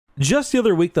Just the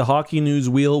other week, the hockey news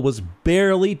wheel was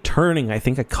barely turning. I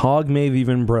think a cog may have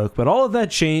even broke, but all of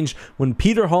that changed when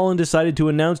Peter Holland decided to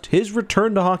announce his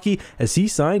return to hockey as he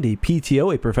signed a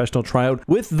PTO, a professional tryout,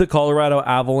 with the Colorado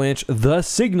Avalanche, thus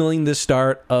signaling the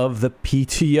start of the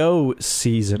PTO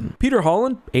season. Peter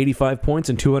Holland, 85 points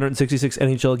in 266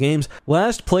 NHL games,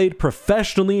 last played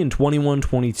professionally in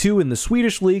 21-22 in the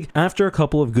Swedish League after a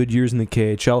couple of good years in the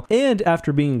KHL and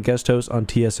after being a guest host on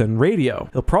TSN Radio.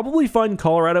 He'll probably find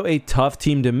Colorado a tough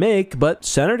team to make, but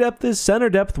center depth is center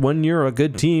depth when you're a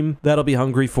good team that'll be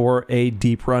hungry for a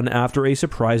deep run after a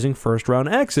surprising first round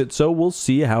exit, so we'll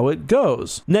see how it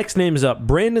goes. Next names up,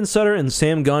 Brandon Sutter and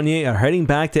Sam Gagner are heading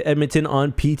back to Edmonton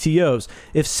on PTOs.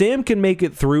 If Sam can make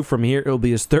it through from here, it'll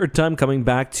be his third time coming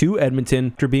back to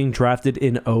Edmonton after being drafted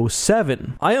in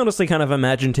 2007. I honestly kind of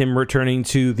imagined him returning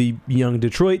to the young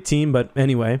Detroit team, but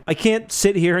anyway, I can't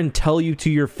sit here and tell you to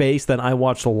your face that I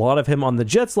watched a lot of him on the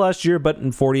Jets last year, but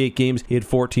in 48 games, he had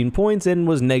 14 points and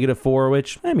was -4,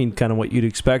 which, I mean, kind of what you'd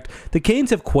expect. The Canes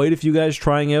have quite a few guys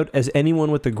trying out, as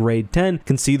anyone with a grade 10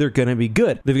 can see they're going to be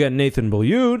good. They've got Nathan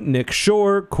Beaulieu, Nick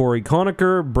Shore, Corey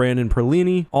Conacher, Brandon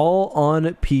Perlini, all on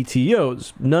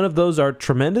PTOs. None of those are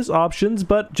tremendous options,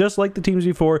 but just like the teams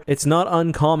before, it's not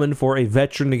uncommon for a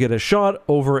veteran to get a shot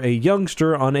over a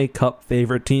youngster on a cup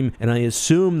favorite team, and I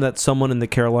assume that someone in the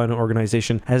Carolina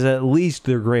organization has at least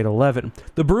their grade 11.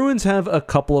 The Bruins have a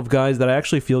couple of guys that I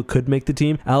actually feel could make the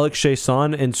team. Alex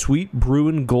Chiasson and sweet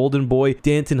Bruin golden boy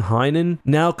Danton Heinen,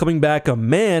 now coming back a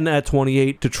man at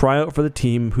 28 to try out for the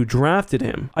team who drafted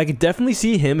him. I could definitely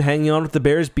see him hanging on with the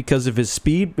Bears because of his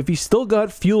speed. If he's still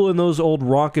got fuel in those old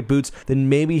rocket boots, then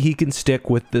maybe he can stick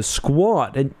with the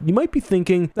squad. And you might be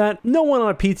thinking that no one on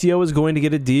a PTO is going to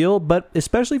get a deal, but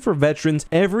especially for veterans,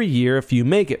 every year if you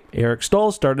make it. Eric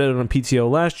Stahl started on a PTO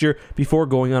last year before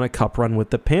going on a cup run with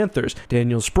the Panthers.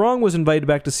 Daniel Sprong was invited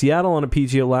back to Seattle on a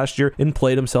PTO last year and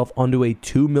played himself onto a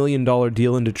 $2 million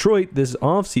deal in Detroit this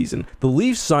offseason. The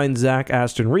Leafs signed Zach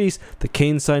Aston Reese, the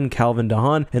Canes signed Calvin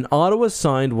DeHaan, and Ottawa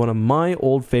signed one of my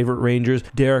old favorite Rangers,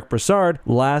 Derek Brassard,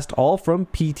 last all from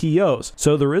PTOs.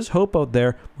 So there is hope out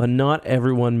there, but not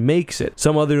everyone makes it.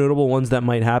 Some other notable ones that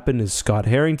might happen is Scott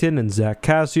Harrington and Zach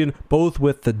Cassian, both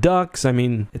with the Ducks. I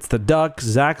mean, it's the Ducks.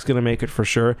 Zach's going to make it for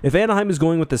sure. If Anaheim is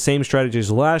going with the same strategy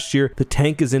as last year, the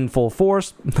tank is in full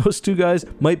force. Those two guys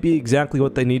might be exactly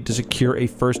what they need to secure a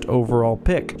first overall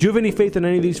pick. Do you have any faith in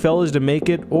any of these fellas to make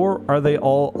it, or are they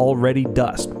all already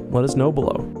dust? Let us know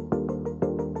below.